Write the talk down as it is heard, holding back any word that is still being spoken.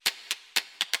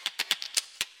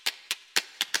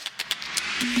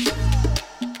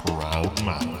Proud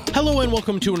Mouth. Hello and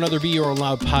welcome to another Be Your Own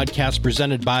Loud podcast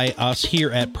presented by us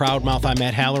here at Proud Mouth. I'm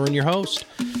Matt Halloran, your host.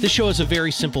 This show has a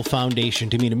very simple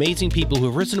foundation to meet amazing people who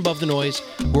have risen above the noise,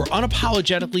 who are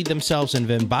unapologetically themselves and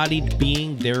have embodied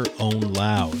being their own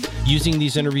loud. Using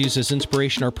these interviews as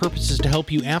inspiration, our purpose is to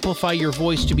help you amplify your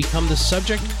voice to become the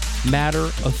subject matter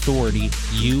authority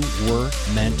you were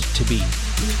meant to be.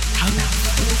 Proud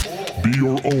Mouth. Be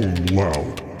Your Own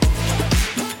Loud.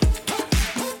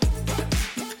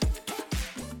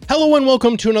 Hello and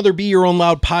welcome to another Be Your Own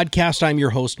Loud podcast. I'm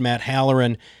your host, Matt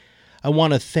Halloran. I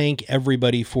want to thank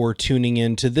everybody for tuning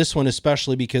in to this one,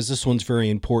 especially because this one's very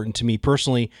important to me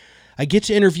personally. I get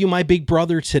to interview my big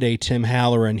brother today, Tim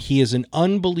Halloran. He is an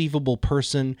unbelievable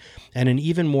person and an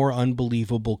even more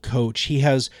unbelievable coach. He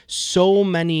has so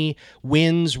many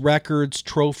wins, records,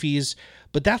 trophies,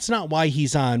 but that's not why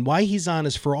he's on. Why he's on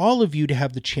is for all of you to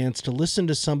have the chance to listen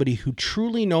to somebody who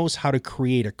truly knows how to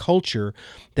create a culture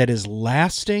that is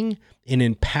lasting and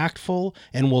impactful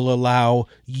and will allow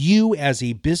you as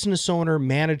a business owner,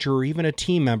 manager, or even a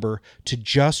team member to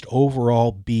just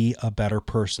overall be a better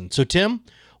person. So Tim,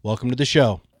 welcome to the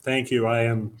show. Thank you. I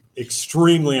am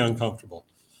extremely uncomfortable.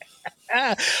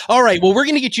 All right. Well, we're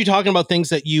going to get you talking about things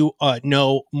that you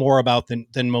know more about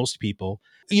than most people.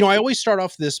 You know, I always start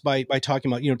off this by talking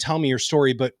about, tell me your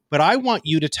story, but I want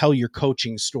you to tell your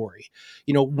coaching story.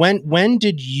 You know, when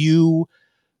did you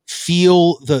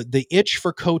feel the itch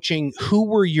for coaching? Who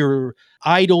were your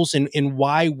idols and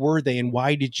why were they? And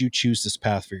why did you choose this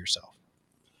path for yourself?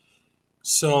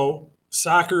 So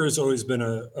soccer has always been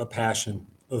a passion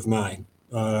of mine.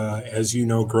 As you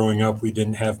know, growing up, we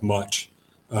didn't have much.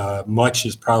 Much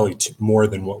is probably more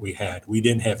than what we had. We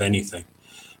didn't have anything.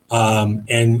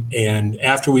 And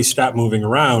after we stopped moving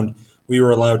around, we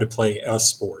were allowed to play a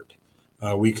sport.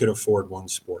 We could afford one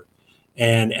sport.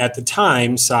 And at the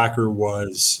time, soccer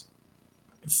was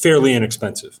fairly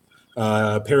inexpensive.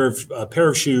 A pair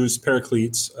of shoes, pair of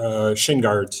cleats, shin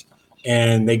guards,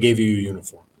 and they gave you a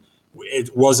uniform.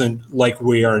 It wasn't like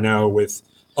we are now with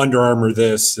Under Armour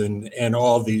this and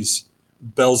all these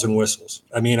bells and whistles.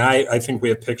 I mean, I think we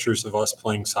have pictures of us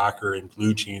playing soccer in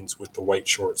blue jeans with the white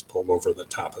shorts pulled over the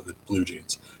top of the blue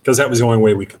jeans because that was the only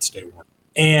way we could stay warm.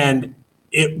 And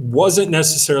it wasn't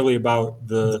necessarily about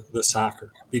the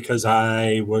soccer because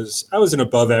I was an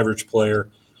above average player,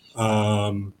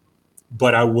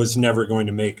 but I was never going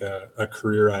to make a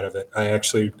career out of it.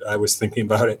 I was thinking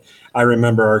about it. I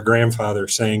remember our grandfather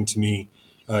saying to me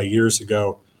years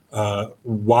ago,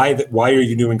 why are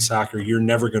you doing soccer? You're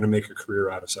never going to make a career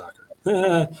out of soccer.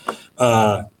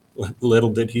 Little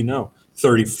did he know,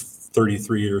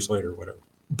 33 years later, whatever.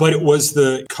 But it was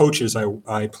the coaches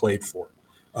I played for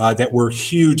that were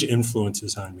huge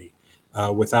influences on me.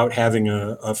 Without having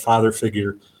a father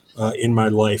figure in my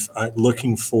life,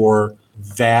 looking for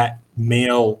that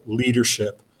male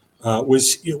leadership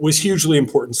was hugely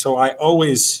important. So I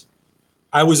was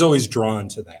always drawn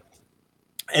to that.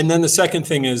 And then the second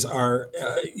thing is our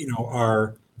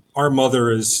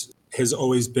mother has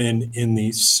always been in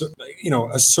the,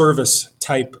 a service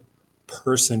type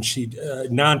person. She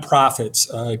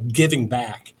nonprofits, giving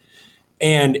back,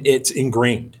 and it's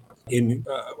ingrained in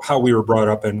how we were brought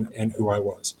up and who I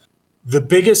was. The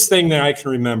biggest thing that I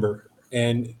can remember,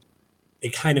 and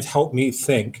it kind of helped me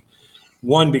think,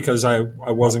 one, because I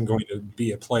wasn't going to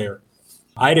be a player.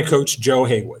 I had a coach, Joe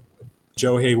Haywood.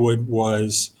 Joe Haywood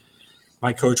was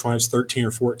my coach when I was 13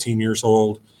 or 14 years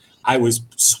old. I was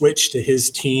switched to his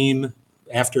team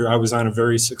after I was on a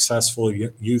very successful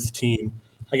youth team.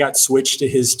 I got switched to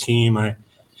his team.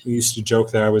 We used to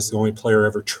joke that I was the only player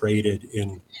ever traded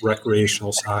in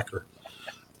recreational soccer.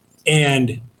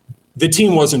 And the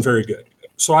team wasn't very good.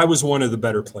 So I was one of the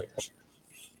better players.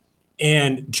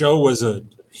 And Joe was a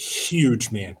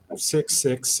huge man,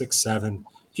 6'6", 6'7".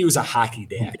 He was a hockey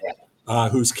dad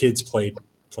whose kids played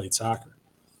soccer.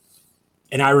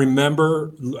 And I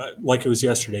remember, like it was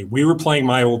yesterday, we were playing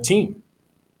my old team,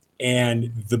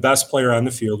 and the best player on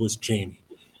the field was Jamie.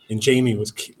 And Jamie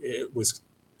was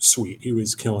sweet. He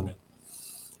was killing it.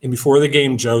 And before the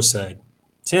game, Joe said,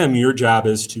 "Tim, your job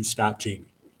is to stop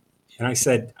Jamie." And I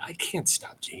said, "I can't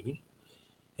stop Jamie."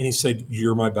 And he said,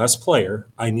 "You're my best player.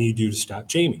 I need you to stop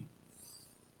Jamie."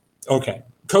 Okay.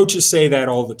 Coaches say that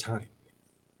all the time.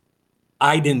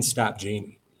 I didn't stop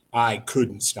Jamie. I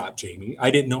couldn't stop Jamie.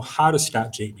 I didn't know how to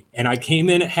stop Jamie. And I came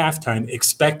in at halftime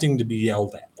expecting to be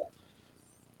yelled at.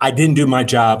 I didn't do my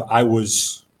job.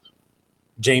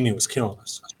 Jamie was killing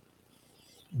us.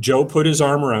 Joe put his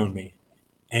arm around me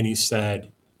and he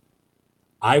said,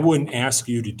 "I wouldn't ask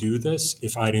you to do this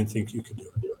if I didn't think you could do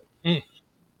it."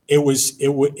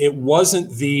 It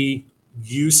wasn't the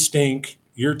 "you stink,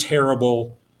 your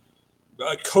terrible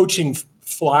coaching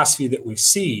philosophy that we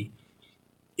see.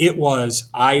 It was,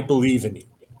 I believe in you.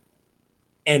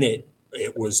 And it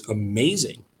was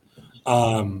amazing.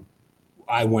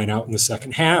 I went out in the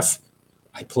second half.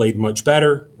 I played much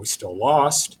better. We still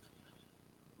lost.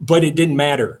 But it didn't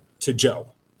matter to Joe.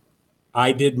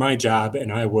 I did my job,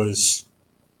 and I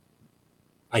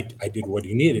did what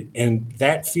he needed. And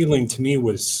that feeling to me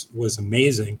was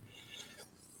amazing.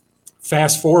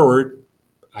 Fast forward,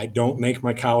 I don't make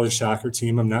my college soccer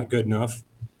team. I'm not good enough.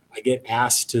 I get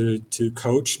asked to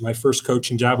coach. My first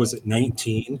coaching job was at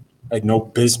 19. I had no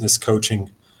business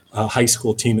coaching a high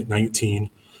school team at 19.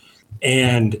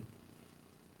 And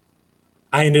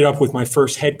I ended up with my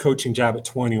first head coaching job at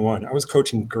 21. I was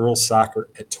coaching girls soccer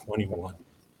at 21.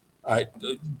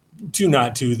 Do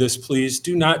not do this, please.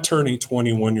 Do not turn a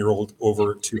 21-year-old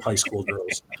over to high school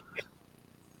girls.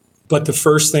 But the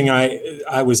first thing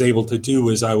I was able to do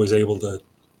is I was able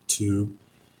to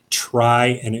try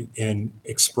and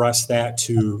express that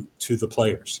to the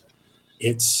players.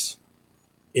 It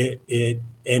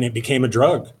became a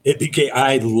drug.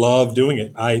 I love doing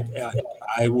it.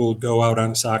 I will go out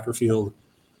on a soccer field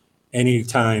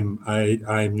anytime.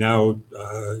 I'm now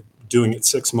doing it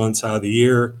 6 months out of the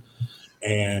year,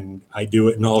 and I do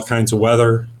it in all kinds of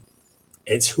weather.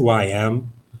 It's who I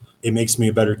am. It makes me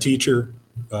a better teacher.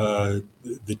 The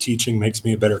teaching makes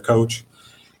me a better coach.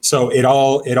 So it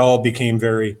all became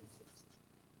very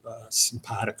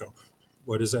simpatico.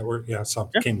 What is that word? Yeah,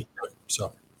 came to it.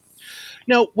 So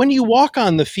now, when you walk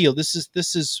on the field, this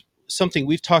is something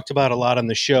we've talked about a lot on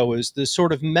the show, is the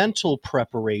sort of mental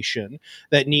preparation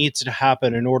that needs to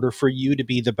happen in order for you to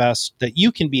be the best that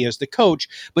you can be as the coach,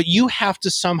 but you have to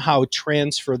somehow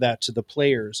transfer that to the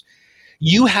players.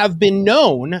 You have been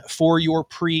known for your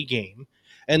pregame.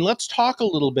 And let's talk a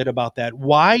little bit about that.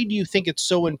 Why do you think it's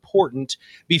so important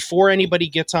before anybody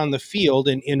gets on the field?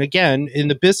 And again, in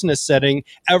the business setting,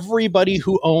 everybody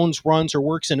who owns, runs, or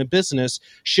works in a business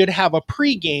should have a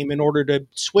pregame in order to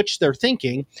switch their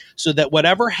thinking so that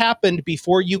whatever happened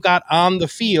before you got on the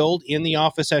field, in the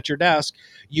office, at your desk,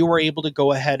 you were able to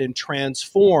go ahead and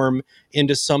transform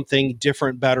into something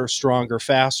different, better, stronger,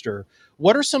 faster.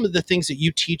 What are some of the things that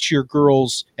you teach your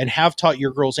girls and have taught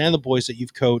your girls and the boys that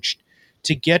you've coached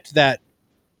to get that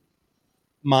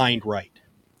mind right?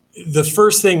 The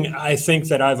first thing I think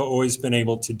that I've always been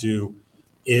able to do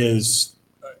is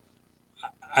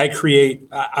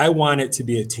I want it to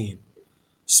be a team.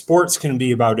 Sports can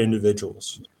be about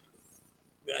individuals.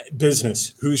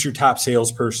 Business, who's your top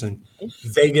salesperson?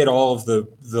 They get all of the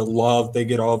love, they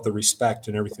get all of the respect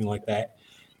and everything like that.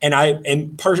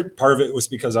 And part of it was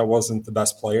because I wasn't the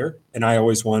best player and I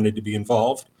always wanted to be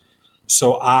involved.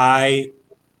 So I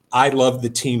love the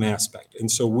team aspect.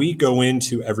 And so we go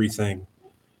into everything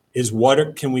is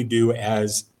what can we do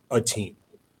as a team?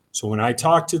 So when I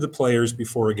talk to the players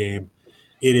before a game,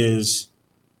 it is,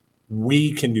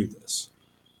 we can do this.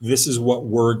 This is what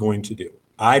we're going to do.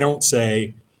 I don't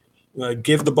say,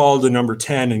 give the ball to number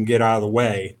 10 and get out of the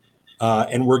way,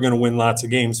 and we're going to win lots of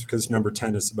games because number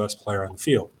 10 is the best player on the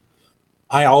field.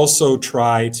 I also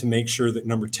try to make sure that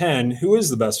number 10, who is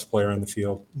the best player on the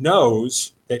field,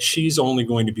 knows that she's only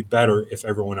going to be better if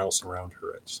everyone else around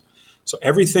her is. So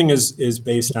everything is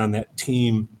based on that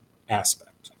team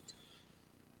aspect.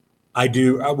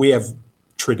 We have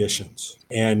traditions,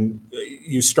 and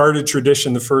you start a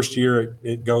tradition the first year,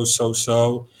 it goes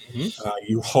so-so. Mm-hmm.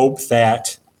 You hope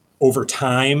that over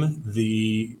time,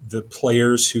 the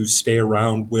players who stay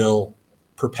around will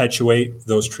perpetuate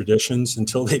those traditions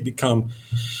until they become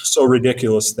so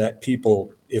ridiculous that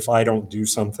people, if I don't do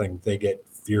something, they get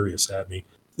furious at me.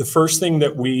 The first thing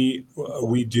that we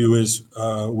do is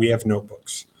we have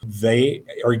notebooks. They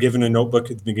are given a notebook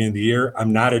at the beginning of the year.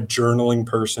 I'm not a journaling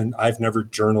person. I've never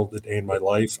journaled a day in my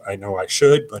life. I know I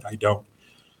should, but I don't.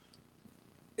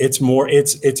 It's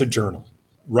a journal.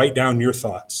 Write down your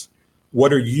thoughts.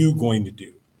 What are you going to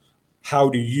do? How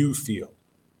do you feel?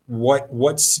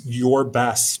 What's your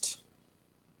best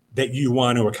that you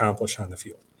want to accomplish on the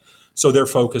field? So they're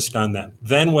focused on them.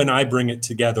 Then when I bring it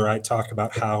together, I talk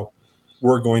about how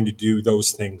we're going to do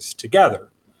those things together.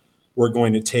 We're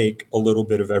going to take a little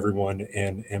bit of everyone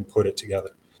and put it together.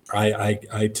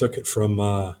 I took it from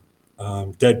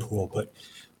Deadpool, but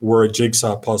we're a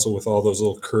jigsaw puzzle with all those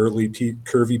little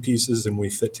curvy pieces, and we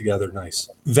fit together nice.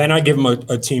 Then I give them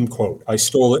a team quote. I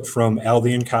stole it from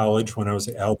Albion College when I was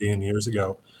at Albion years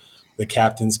ago. The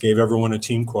captains gave everyone a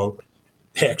team quote.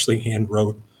 They actually hand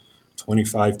wrote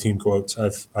 25 team quotes.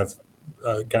 I've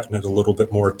gotten it a little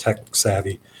bit more tech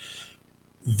savvy.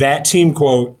 That team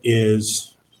quote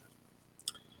is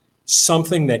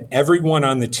something that everyone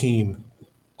on the team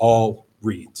all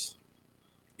reads.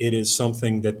 It is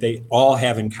something that they all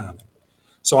have in common.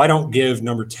 So I don't give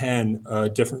number 10 a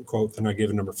different quote than I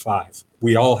give number 5.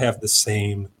 We all have the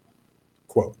same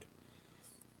quote.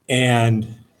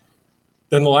 And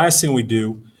then the last thing we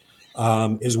do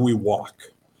is we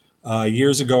walk.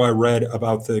 Years ago, I read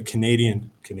about the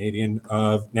Canadian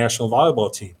national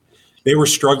volleyball team. They were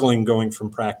struggling going from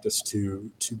practice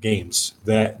to games,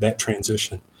 that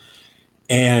transition.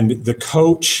 And the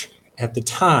coach at the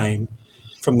time,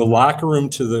 from the locker room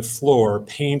to the floor,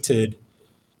 painted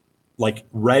like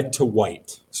red to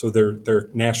white. So they're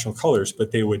national colors,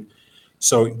 but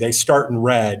they start in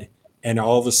red, and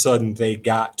all of a sudden they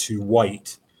got to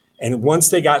white. And once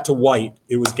they got to white,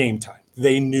 it was game time.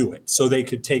 They knew it. So they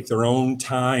could take their own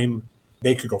time.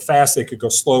 They could go fast, they could go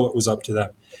slow. It was up to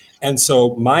them. And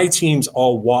so my teams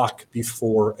all walk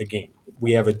before a game.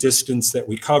 We have a distance that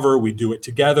we cover. We do it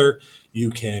together. You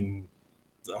can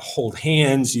hold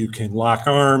hands, you can lock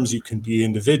arms, you can be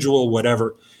individual,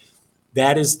 whatever.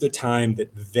 That is the time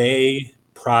that they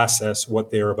process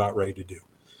what they're about ready to do.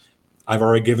 I've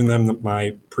already given them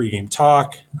my pregame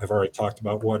talk. I've already talked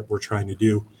about what we're trying to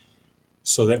do,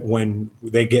 so that when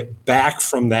they get back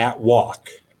from that walk,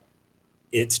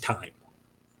 it's time.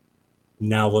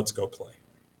 Now let's go play.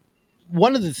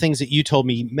 One of the things that you told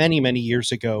me many, many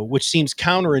years ago, which seems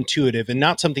counterintuitive and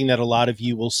not something that a lot of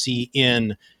you will see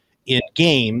in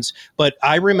games, but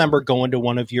I remember going to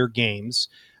one of your games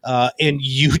and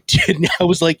you didn't. I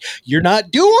was like, you're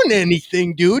not doing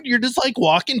anything, dude. You're just like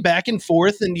walking back and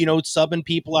forth and, subbing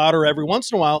people out, or every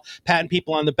once in a while patting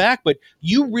people on the back, but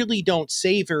you really don't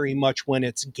say very much when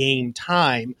it's game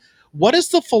time. What is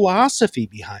the philosophy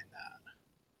behind that?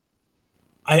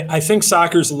 I think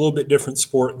soccer is a little bit different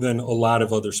sport than a lot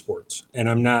of other sports, and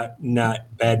I'm not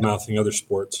bad-mouthing other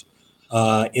sports.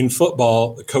 In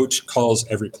football, the coach calls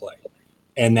every play,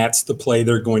 and that's the play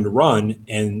they're going to run,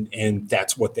 and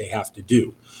that's what they have to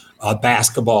do.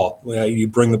 Basketball, you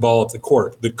bring the ball up the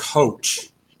court. The coach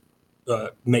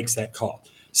makes that call.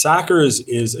 Soccer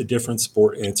is a different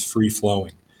sport, and it's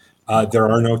free-flowing. There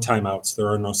are no timeouts. There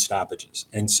are no stoppages.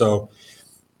 And so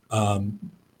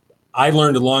I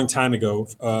learned a long time ago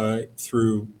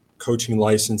through coaching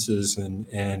licenses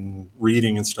and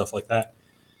reading and stuff like that.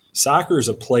 Soccer is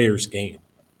a player's game.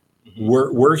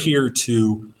 Mm-hmm. We're here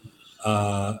to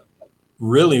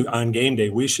really, on game day,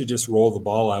 we should just roll the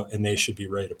ball out and they should be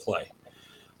ready to play.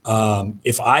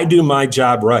 If I do my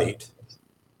job right,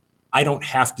 I don't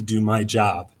have to do my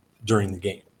job during the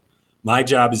game. My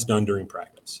job is done during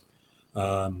practice.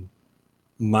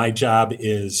 My job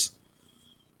is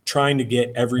trying to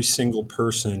get every single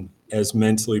person as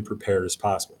mentally prepared as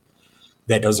possible.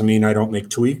 That doesn't mean I don't make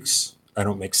tweaks. I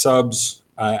don't make subs.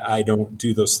 I don't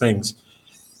do those things.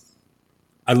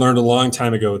 I learned a long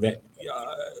time ago that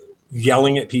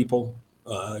yelling at people,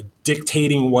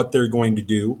 dictating what they're going to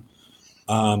do,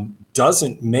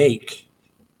 doesn't make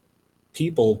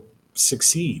people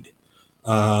succeed.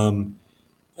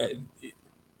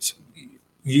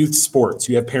 Youth sports,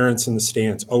 you have parents in the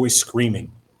stands always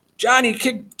screaming, Johnny,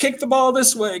 kick the ball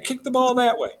this way, kick the ball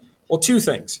that way. Well, two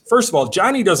things. First of all,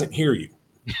 Johnny doesn't hear you.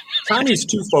 Johnny's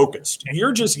too focused.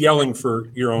 You're just yelling for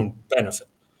your own benefit.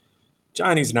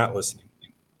 Johnny's not listening.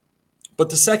 But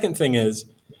the second thing is,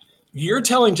 you're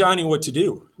telling Johnny what to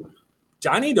do.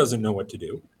 Johnny doesn't know what to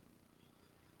do.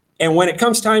 And when it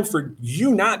comes time for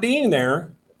you not being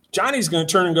there, Johnny's going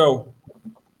to turn and go,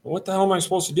 well, what the hell am I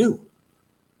supposed to do?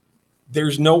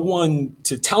 There's no one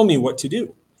to tell me what to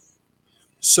do.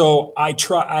 So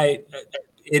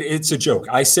it's a joke.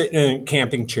 I sit in a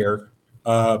camping chair,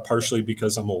 partially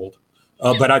because I'm old,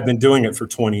 but I've been doing it for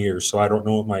 20 years, so I don't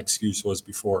know what my excuse was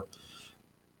before.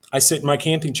 I sit in my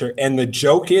camping chair, and the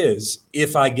joke is,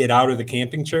 if I get out of the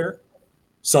camping chair,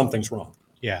 something's wrong.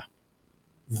 Yeah.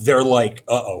 They're like,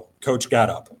 uh-oh, coach got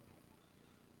up.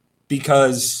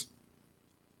 Because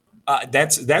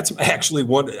that's actually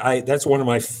that's one of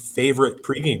my favorite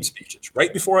pregame speeches.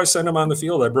 Right before I send them on the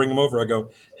field, I bring them over. I go,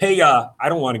 hey, I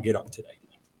don't want to get up today.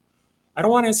 I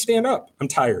don't want to stand up. I'm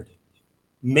tired.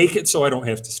 Make it so I don't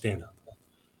have to stand up.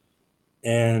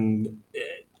 And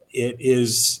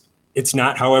it's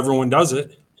not how everyone does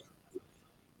it.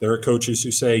 There are coaches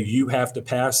who say you have to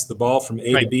pass the ball from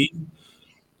A to B,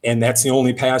 and that's the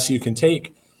only pass you can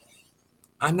take.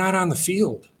 I'm not on the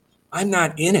field. I'm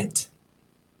not in it.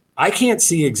 I can't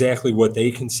see exactly what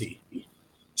they can see.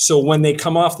 So when they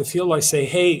come off the field, I say,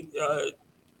 hey,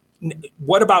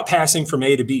 what about passing from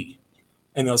A to B?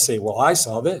 And they'll say, well, I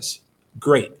saw this.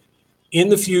 Great. In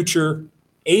the future,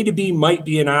 A to B might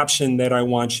be an option that I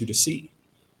want you to see.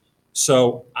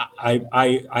 So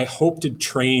I hope to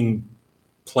train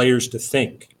players to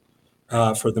think.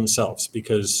 for themselves,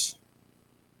 because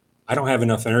I don't have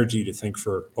enough energy to think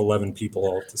for 11 people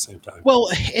all at the same time. Well,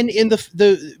 and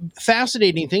the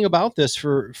fascinating thing about this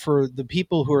for the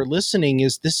people who are listening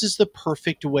is this is the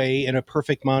perfect way and a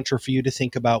perfect mantra for you to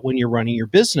think about when you're running your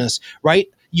business, right?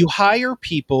 You hire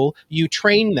people, you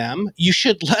train them, you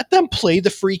should let them play the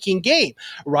freaking game,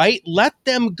 right? Let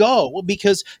them go,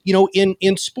 because,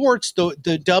 in sports,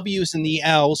 the W's and the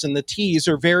L's and the T's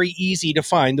are very easy to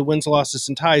find. The wins, losses,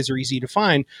 and ties are easy to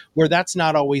find, where that's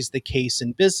not always the case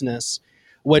in business.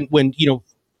 When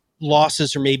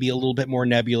losses are maybe a little bit more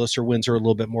nebulous or wins are a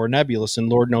little bit more nebulous, and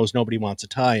Lord knows nobody wants a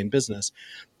tie in business.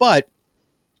 But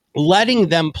letting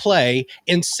them play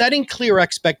and setting clear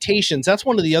expectations, that's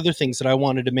one of the other things that I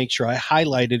wanted to make sure I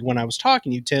highlighted when I was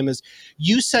talking to you, Tim, is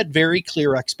you set very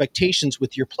clear expectations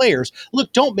with your players.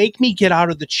 Look, don't make me get out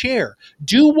of the chair.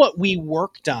 Do what we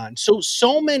worked on.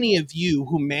 So many of you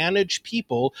who manage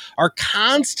people are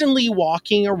constantly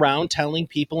walking around telling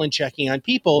people and checking on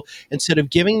people instead of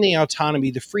giving the autonomy,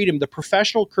 the freedom, the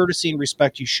professional courtesy and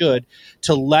respect you should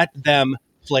to let them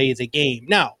play the game.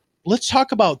 Now, let's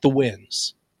talk about the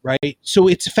wins. Right. So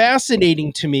it's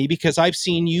fascinating to me because I've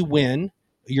seen you win,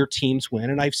 your teams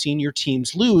win, and I've seen your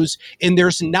teams lose, and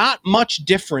there's not much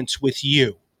difference with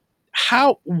you.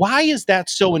 Why is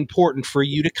that so important for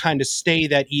you to kind of stay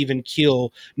that even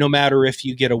keel, no matter if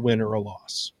you get a win or a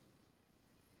loss?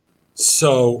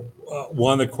 So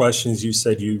one of the questions you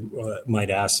said you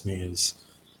might ask me is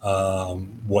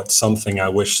what's something I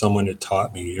wish someone had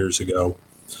taught me years ago.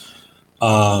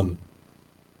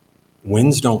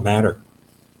 Wins don't matter.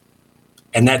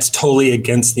 And that's totally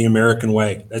against the American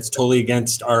way. That's totally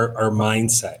against our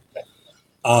mindset.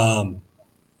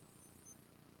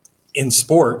 In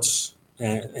sports,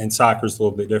 and soccer is a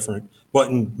little bit different, but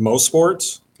in most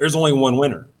sports, there's only one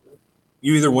winner.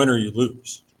 You either win or you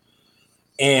lose.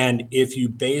 And if you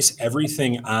base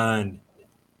everything on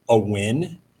a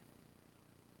win,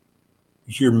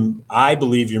 I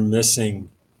believe you're missing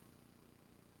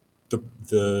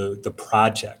the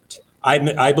project.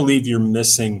 I believe you're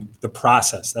missing the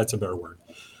process. That's a better word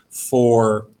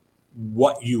for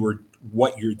what you're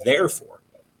there for.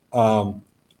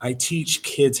 I teach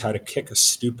kids how to kick a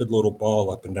stupid little ball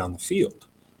up and down the field.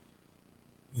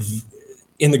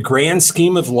 In the grand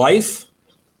scheme of life,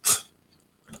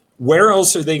 where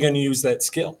else are they going to use that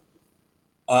skill?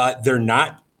 They're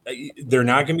not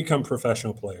going to become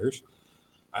professional players.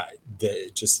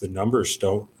 Just the numbers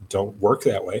don't work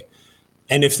that way.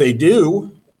 And if they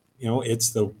do, it's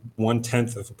the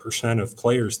 0.1% of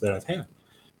players that I've had.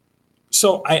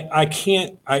 So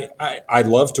I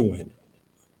love to win.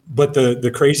 But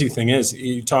the crazy thing is,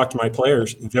 you talk to my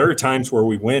players, there are times where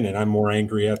we win and I'm more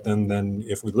angry at them than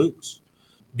if we lose,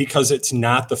 because it's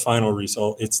not the final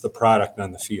result. It's the product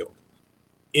on the field.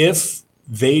 If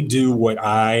they do what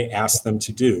I ask them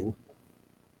to do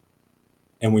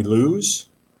and we lose,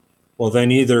 well,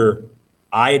 then either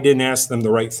I didn't ask them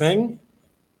the right thing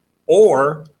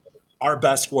or our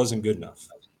best wasn't good enough.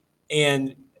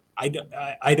 And I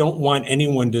don't want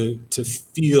anyone to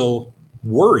feel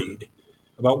worried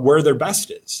about where their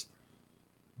best is,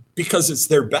 because it's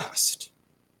their best.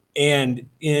 And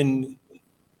in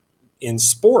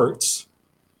sports,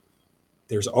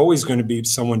 there's always going to be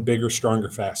someone bigger, stronger,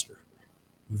 faster.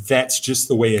 That's just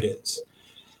the way it is.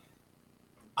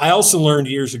 I also learned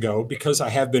years ago, because I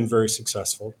have been very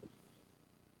successful,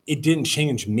 it didn't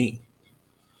change me.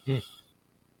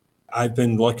 I've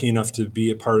been lucky enough to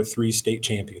be a part of 3 state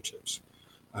championships.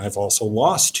 I've also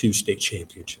lost 2 state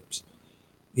championships.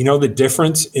 The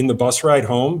difference in the bus ride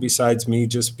home, besides me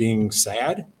just being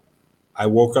sad, I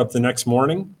woke up the next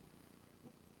morning.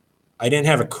 I didn't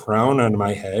have a crown on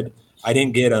my head. I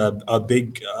didn't get a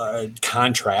big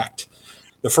contract.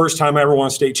 The first time I ever won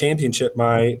a state championship,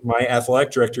 my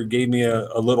athletic director gave me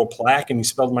a little plaque and he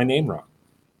spelled my name wrong.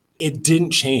 It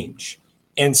didn't change.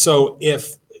 And so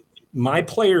if my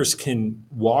players can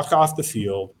walk off the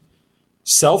field,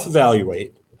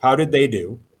 self-evaluate, how did they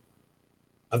do?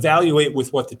 Evaluate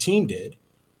with what the team did.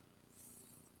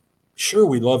 Sure,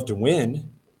 we love to win,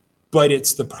 but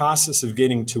it's the process of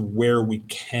getting to where we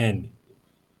can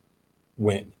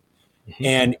win. Mm-hmm.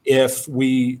 And if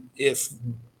we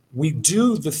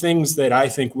do the things that I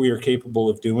think we are capable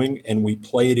of doing, and we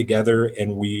play together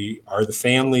and we are the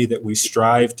family that we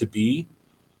strive to be,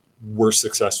 we're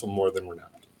successful more than we're not.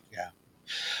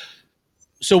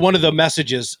 So one of the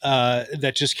messages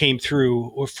that just came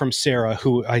through from Sarah,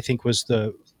 who I think was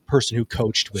the person who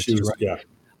coached with you, right? Yeah.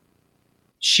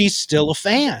 She's still a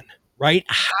fan, right?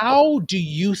 How do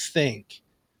you think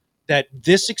that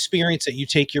this experience that you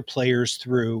take your players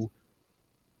through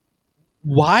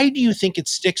Why do you think it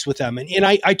sticks with them? And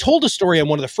I told a story on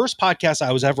one of the first podcasts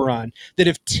I was ever on that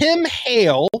if Tim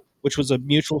Hale, which was a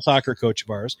mutual soccer coach of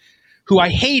ours, who I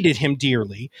hated him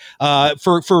dearly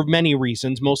for many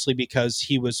reasons, mostly because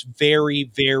he was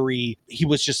he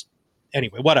was just,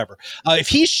 anyway, whatever. If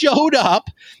he showed up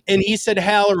and he said,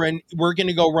 Halloran, we're going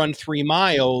to go run 3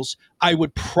 miles, I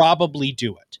would probably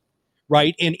do it.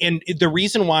 Right. And the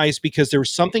reason why is because there was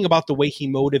something about the way he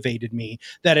motivated me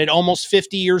that at almost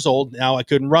 50 years old, now I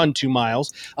couldn't run 2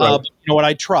 miles, Right. but you know what,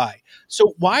 I'd try.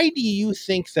 So why do you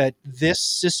think that this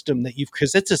system that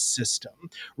because it's a system,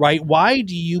 right? Why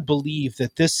do you believe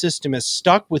that this system has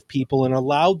stuck with people and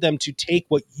allowed them to take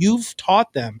what you've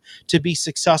taught them to be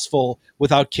successful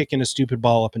without kicking a stupid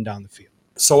ball up and down the field?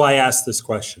 So I asked this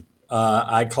question.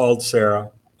 I called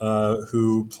Sarah,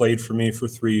 who played for me for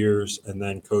 3 years and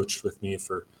then coached with me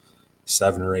for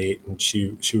 7 or 8. And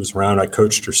she was around. I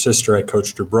coached her sister. I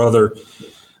coached her brother.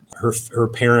 Her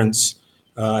parents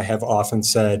have often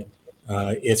said,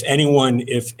 if anyone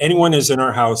is in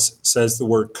our house says the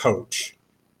word coach,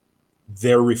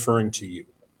 they're referring to you.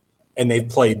 And they've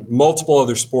played multiple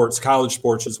other sports, college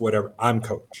sports, whatever. I'm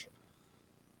coach.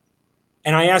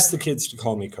 And I asked the kids to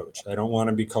call me coach. I don't want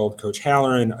to be called Coach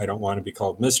Halloran. I don't want to be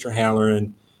called Mr.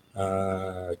 Halloran.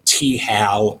 T.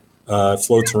 Hal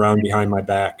floats around behind my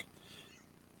back.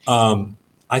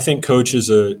 I think coach is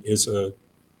a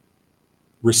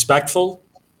respectful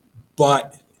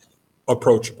but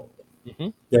approachable. Mm-hmm.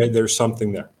 There's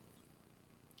something there.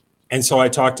 And so I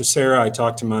talked to Sarah. I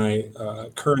talked to my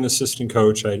current assistant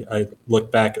coach. I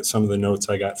looked back at some of the notes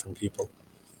I got from people.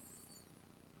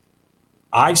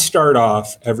 I start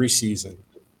off every season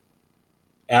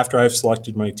after I've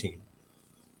selected my team,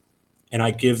 and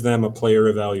I give them a player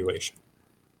evaluation.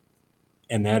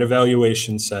 And that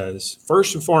evaluation says,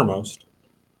 first and foremost,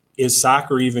 is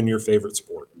soccer even your favorite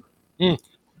sport?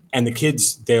 And the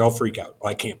kids, they all freak out.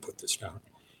 I can't put this down.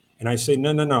 And I say,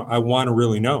 no. I want to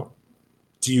really know.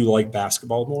 Do you like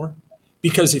basketball more?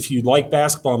 Because if you like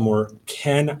basketball more,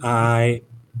 can I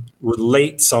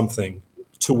relate something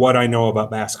to what I know about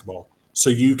basketball so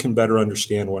you can better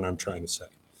understand what I'm trying to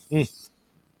say?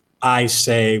 I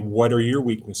say, what are your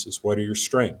weaknesses? What are your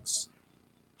strengths?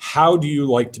 How do you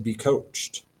like to be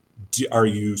coached? Are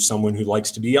you someone who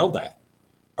likes to be yelled at?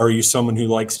 Are you someone who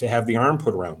likes to have the arm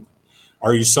put around them?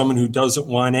 Are you someone who doesn't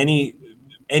want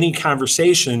any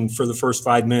conversation for the first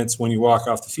 5 minutes when you walk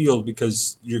off the field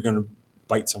because you're going to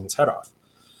bite someone's head off?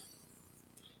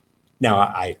 Now,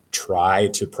 I try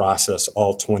to process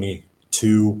all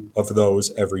 22 of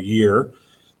those every year.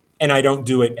 And I don't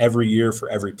do it every year for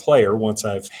every player. Once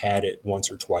I've had it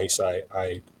once or twice,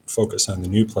 I focus on the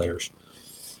new players.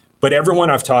 But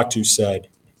everyone I've talked to said,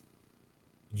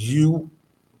 you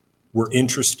were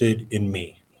interested in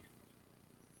me.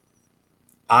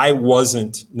 I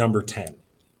wasn't number 10.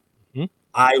 Mm-hmm.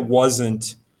 I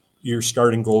wasn't your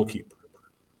starting goalkeeper.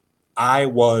 I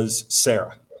was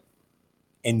Sarah.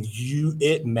 And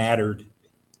it mattered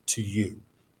to you.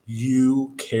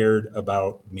 You cared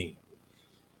about me.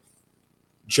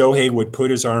 Joe Haywood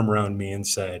put his arm around me and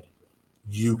said,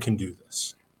 you can do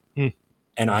this.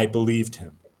 And I believed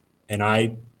him. And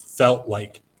I felt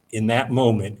like in that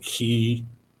moment, he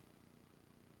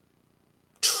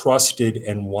trusted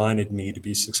and wanted me to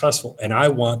be successful. And I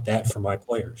want that for my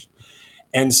players.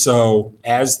 And so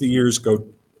as the years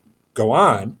go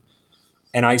on,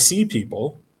 and I see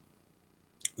people,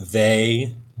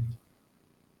 they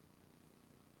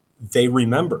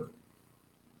remember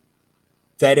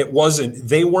that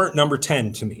they weren't number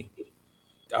 10 to me.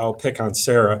 I'll pick on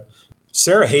Sarah.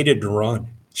 Sarah hated to run.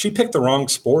 She picked the wrong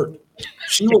sport.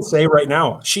 She will say right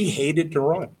now, she hated to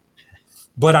run.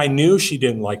 But I knew she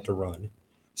didn't like to run.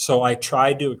 So I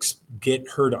tried to get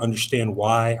her to understand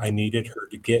why I needed her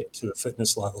to get to the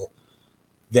fitness level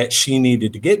that she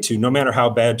needed to get to, no matter how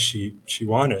bad she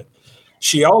wanted.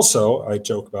 She also, I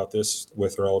joke about this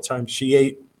with her all the time, she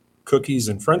ate cookies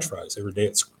and French fries every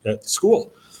day at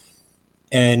school.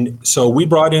 And so we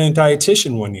brought in a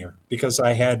dietitian one year because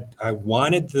I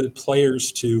wanted the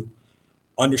players to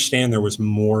understand there was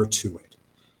more to it.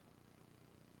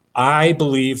 I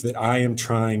believe that I am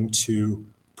trying to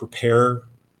prepare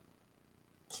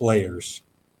players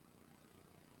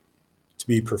to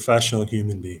be professional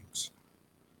human beings,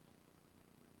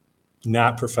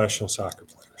 not professional soccer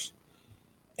players.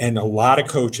 And a lot of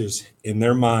coaches in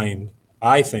their mind,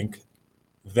 I think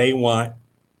they want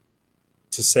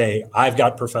to say, I've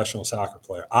got professional soccer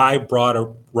player. I brought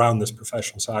around this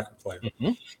professional soccer player.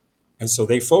 Mm-hmm. And so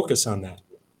they focus on that.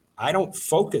 I don't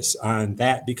focus on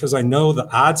that because I know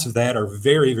the odds of that are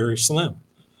very, very slim.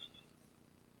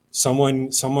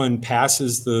 someone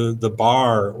passes the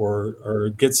bar or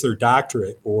gets their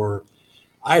doctorate. Or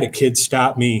I had a kid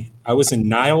stop me. I was in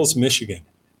Niles, Michigan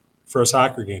for a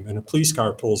soccer game, and a police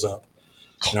car pulls up.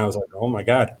 And I was like, oh my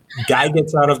God. Guy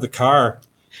gets out of the car,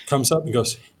 comes up and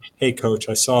goes, hey, coach,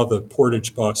 I saw the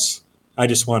Portage bus. I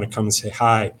just want to come and say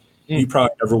hi. You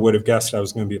probably never would have guessed I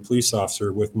was going to be a police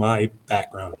officer with my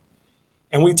background.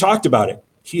 And we talked about it.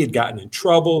 He had gotten in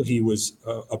trouble. He was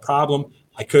a problem.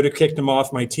 I could have kicked him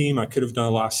off my team. I could have done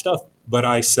a lot of stuff. But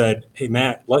I said, hey,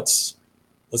 Matt, let's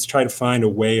try to find a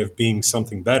way of being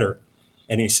something better.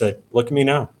 And he said, look at me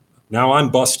now. Now I'm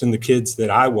busting the kids that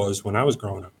I was when I was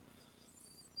growing up.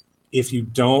 If you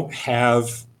don't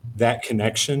have that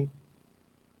connection,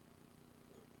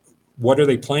 what are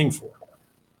they playing for?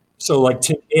 So like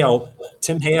Tim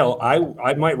Hale,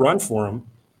 I might run for him,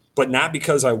 but not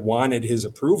because I wanted his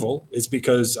approval. It's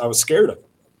because I was scared of him.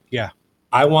 Yeah.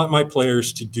 I want my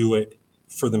players to do it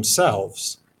for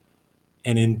themselves.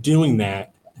 And in doing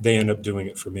that, they end up doing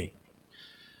it for me.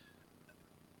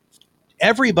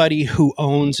 Everybody who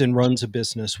owns and runs a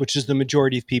business, which is the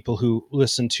majority of people who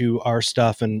listen to our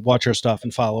stuff and watch our stuff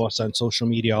and follow us on social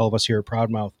media, all of us here at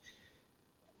Proudmouth.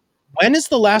 When is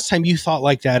the last time you thought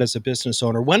like that as a business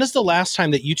owner? When is the last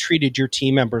time that you treated your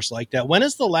team members like that? When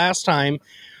is the last time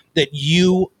that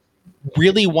you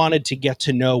really wanted to get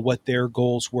to know what their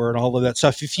goals were and all of that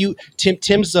stuff? If you,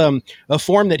 Tim's a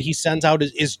form that he sends out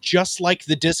is just like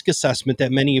the DISC assessment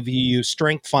that many of you use,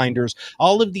 Strength Finders,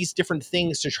 all of these different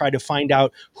things to try to find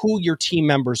out who your team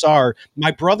members are.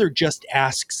 My brother just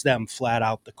asks them flat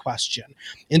out the question.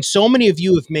 And so many of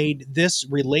you have made this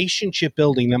relationship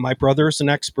building that my brother is an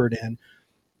expert in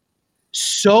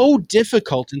so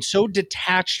difficult and so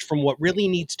detached from what really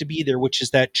needs to be there, which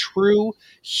is that true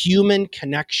human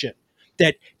connection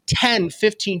that 10,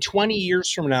 15, 20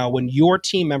 years from now, when your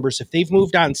team members, if they've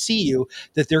moved on, see you,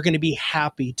 that they're going to be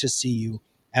happy to see you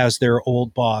as their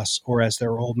old boss or as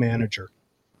their old manager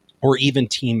or even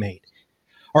teammate.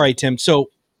 All right, Tim.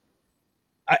 So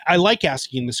I like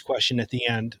asking this question at the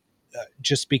end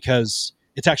just because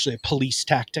it's actually a police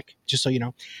tactic, just so you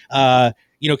know.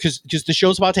 Because the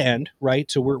show's about to end,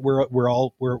 right? So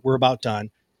we're about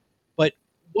done. But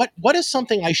what is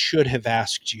something I should have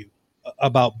asked you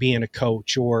about being a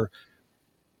coach or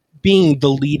being the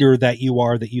leader that you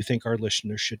are that you think our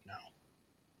listeners should know?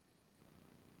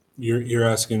 You're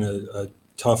asking a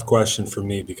tough question for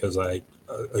me because I'm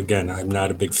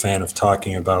not a big fan of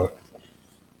thinking about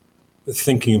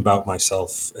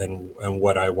myself and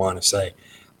what I want to say.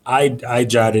 I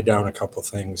jotted down a couple of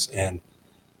things, and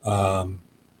the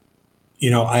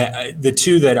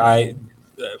two that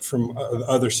from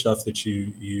other stuff that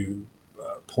you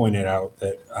pointed out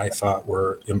that I thought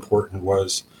were important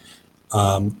was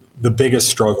the biggest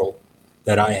struggle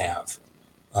that I have.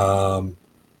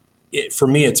 For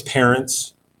me, it's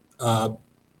parents, but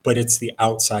it's the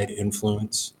outside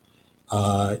influence.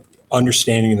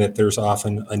 Understanding that there's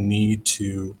often a need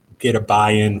to get a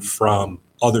buy-in from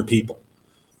other people.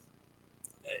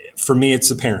 For me, it's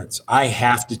the parents. I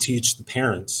have to teach the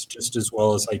parents just as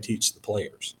well as I teach the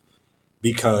players,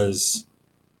 because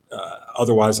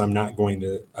otherwise I'm not going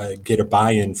to get a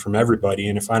buy-in from everybody.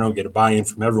 And if I don't get a buy-in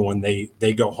from everyone,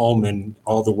 they go home and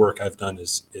all the work I've done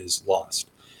is lost.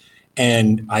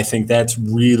 And I think that's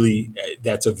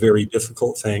a very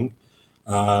difficult thing.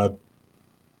 And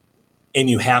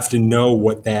you have to know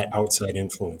what that outside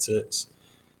influence is.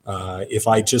 If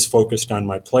I just focused on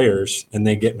my players and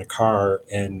they get in a car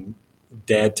and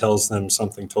dad tells them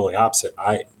something totally opposite,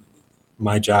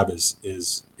 my job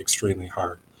is extremely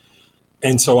hard.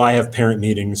 And so I have parent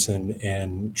meetings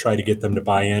and try to get them to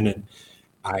buy in, and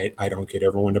I don't get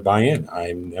everyone to buy in.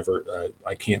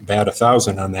 I can't bat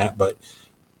 1,000 on that, but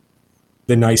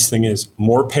the nice thing is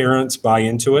more parents buy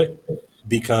into it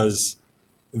because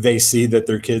they see that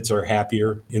their kids are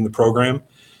happier in the program,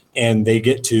 and they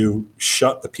get to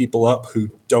shut the people up who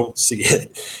don't see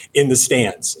it in the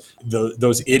stands,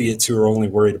 those idiots who are only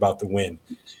worried about the win.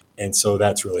 And so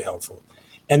that's really helpful.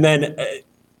 And then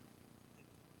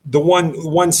the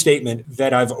one statement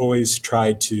that I've always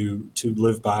tried to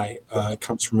live by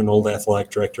comes from an old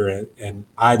athletic director, and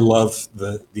I love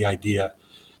the idea.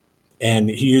 And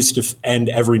he used to end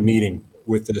every meeting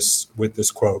with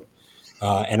this quote.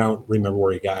 And I don't remember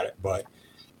where he got it, but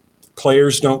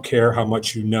players don't care how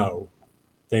much you know;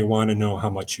 they want to know how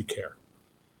much you care.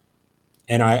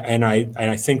 And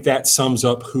I think that sums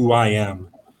up who I am.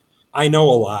 I know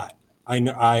a lot.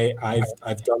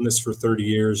 I've done this for 30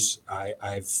 years.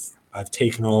 I've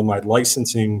taken all my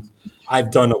licensing.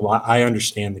 I've done a lot. I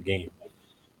understand the game.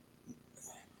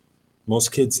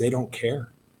 Most kids, they don't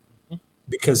care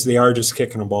because they are just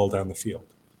kicking a ball down the field.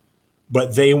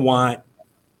 but they want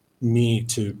me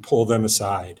to pull them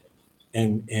aside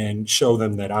and show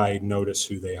them that I notice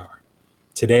who they are.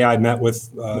 Today I met with,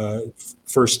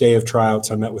 first day of tryouts,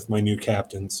 I met with my new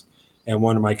captains, and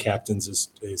one of my captains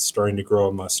is starting to grow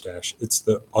a mustache. It's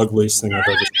the ugliest thing I've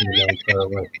ever seen in my entire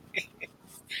life.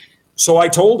 So I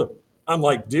told him, I'm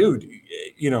like, dude,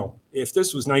 if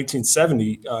this was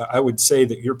 1970, I would say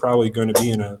that you're probably going to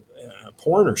be in a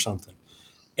porn or something.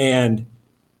 And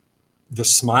the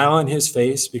smile on his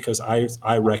face, because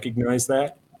I recognize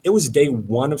that, it was day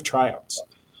one of tryouts.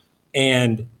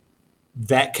 And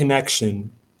that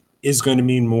connection is going to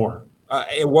mean more.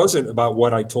 It wasn't about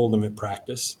what I told him at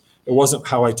practice. It wasn't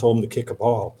how I told him to kick a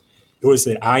ball. It was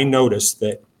that I noticed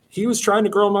that he was trying to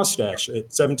grow a mustache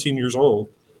at 17 years old.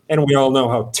 And we all know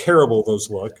how terrible those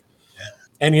look.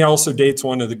 And he also dates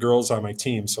one of the girls on my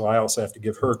team. So I also have to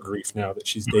give her grief now that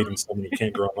she's dating someone who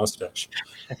can't grow a mustache.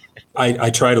 I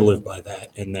try to live by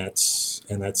that. And that's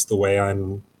the way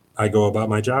I go about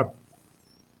my job.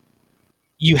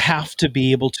 You have to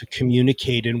be able to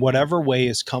communicate in whatever way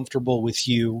is comfortable with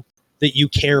you, that you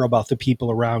care about the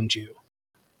people around you.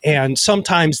 And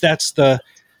sometimes that's the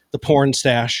porn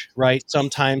stash, right?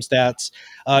 Sometimes that's,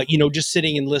 just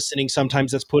sitting and listening.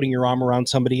 Sometimes that's putting your arm around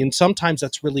somebody. And sometimes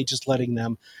that's really just letting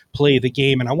them play the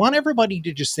game. And I want everybody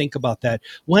to just think about that.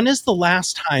 When is the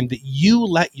last time that you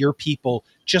let your people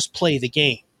just play the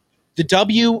game? The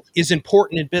W is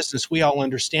important in business. We all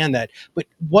understand that. But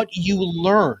what you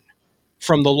learn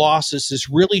from the losses is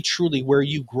really truly where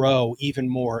you grow even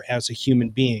more as a human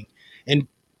being. And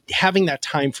having that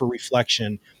time for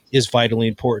reflection is vitally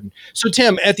important. So,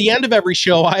 Tim, at the end of every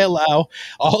show, I allow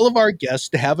all of our guests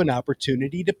to have an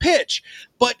opportunity to pitch.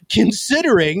 But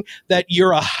considering that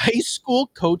you're a high school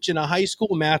coach and a high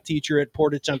school math teacher at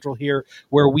Portage Central here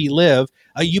where we live,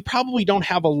 you probably don't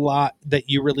have a lot that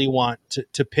you really want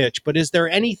to pitch. But is there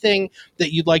anything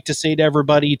that you'd like to say to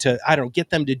everybody to,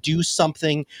 get them to do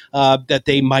something that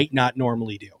they might not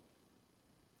normally do?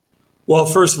 Well,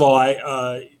 first of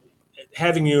all,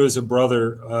 having you as a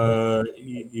brother,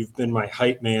 you've been my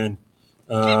hype man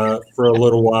for a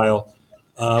little while,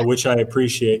 which I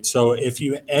appreciate. So if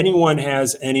anyone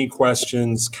has any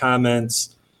questions,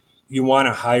 comments, you want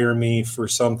to hire me for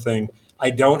something, I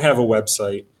don't have a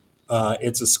website.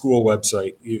 It's a school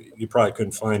website. You probably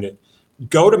couldn't find it.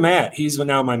 Go to Matt. He's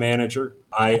now my manager.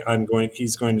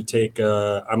 He's going to take,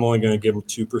 I'm only going to give him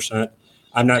 2%.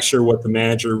 I'm not sure what the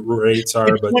manager rates are,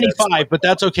 but 25, but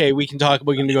that's okay. We can talk.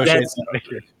 We can negotiate.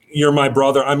 You're my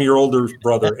brother. I'm your older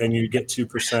brother, and you get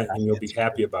 2%, and you'll be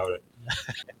happy about it.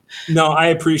 No, I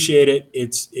appreciate it.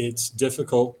 It's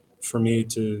difficult for me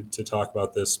to talk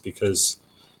about this because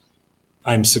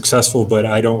I'm successful, but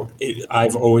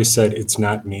I've always said it's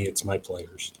not me, it's my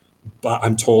players. But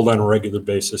I'm told on a regular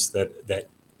basis that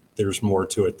there's more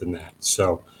to it than that.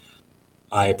 So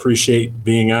I appreciate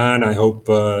being on. I hope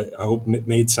it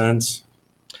made sense.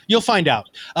 You'll find out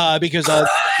because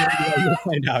you'll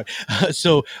find out.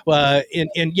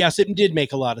 And yes, it did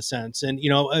make a lot of sense. And,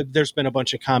 there's been a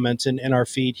bunch of comments in our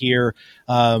feed here,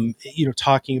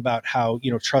 talking about how,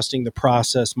 trusting the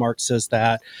process. Mark says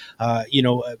that,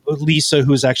 Lisa,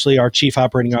 who's actually our chief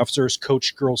operating officer, has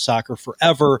coached girls soccer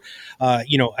forever.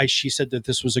 She said that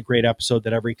this was a great episode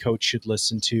that every coach should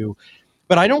listen to.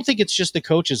 But I don't think it's just the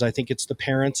coaches. I think it's the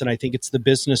parents and I think it's the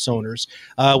business owners,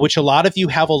 which a lot of you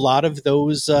have a lot of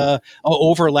those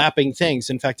overlapping things.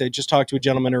 In fact, I just talked to a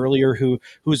gentleman earlier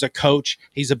who's a coach.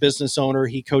 He's a business owner.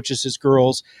 He coaches his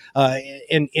girls.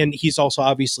 And he's also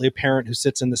obviously a parent who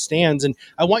sits in the stands. And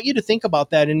I want you to think about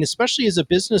that. And especially as a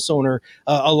business owner,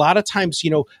 a lot of times,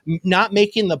 not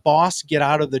making the boss get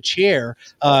out of the chair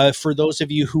for those of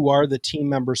you who are the team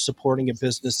members supporting a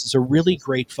business is a really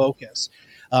great focus.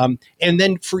 And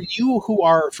then for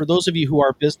those of you who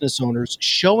are business owners,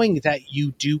 showing that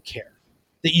you do care,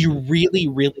 that you really,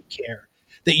 really care,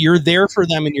 that you're there for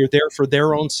them and you're there for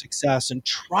their own success, and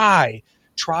try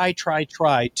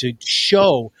to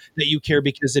show that you care,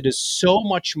 because it is so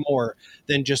much more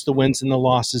than just the wins and the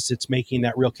losses. It's making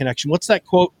that real connection. What's that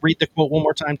quote? Read the quote one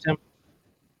more time, Tim.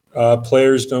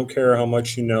 Players don't care how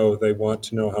much you know. They want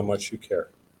to know how much you care.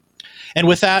 And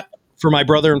with that, for my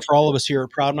brother and for all of us here at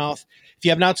Proudmouth, if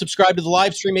you have not subscribed to the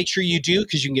live stream, make sure you do,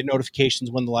 because you can get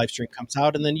notifications when the live stream comes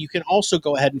out. And then you can also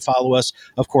go ahead and follow us,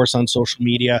 of course, on social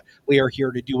media. We are here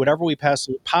to do whatever we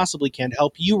possibly can to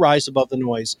help you rise above the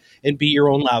noise and be your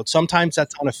own loud. Sometimes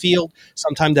that's on a field.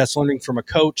 Sometimes that's learning from a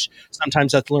coach.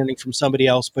 Sometimes that's learning from somebody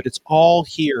else. But it's all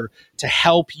here to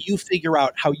help you figure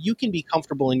out how you can be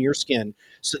comfortable in your skin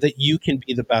so that you can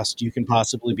be the best you can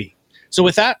possibly be. So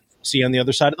with that, see you on the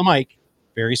other side of the mic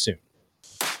very soon.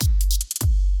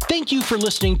 Thank you for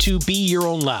listening to Be Your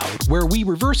Own Loud, where we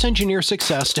reverse engineer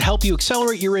success to help you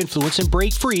accelerate your influence and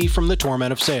break free from the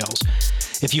torment of sales.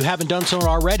 If you haven't done so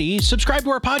already, subscribe to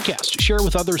our podcast, share it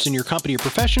with others in your company or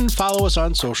profession, follow us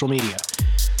on social media.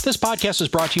 This podcast is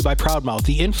brought to you by Proudmouth,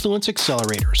 the Influence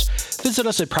Accelerators. Visit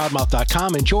us at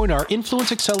proudmouth.com and join our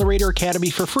Influence Accelerator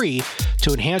Academy for free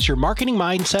to enhance your marketing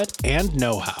mindset and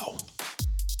know-how.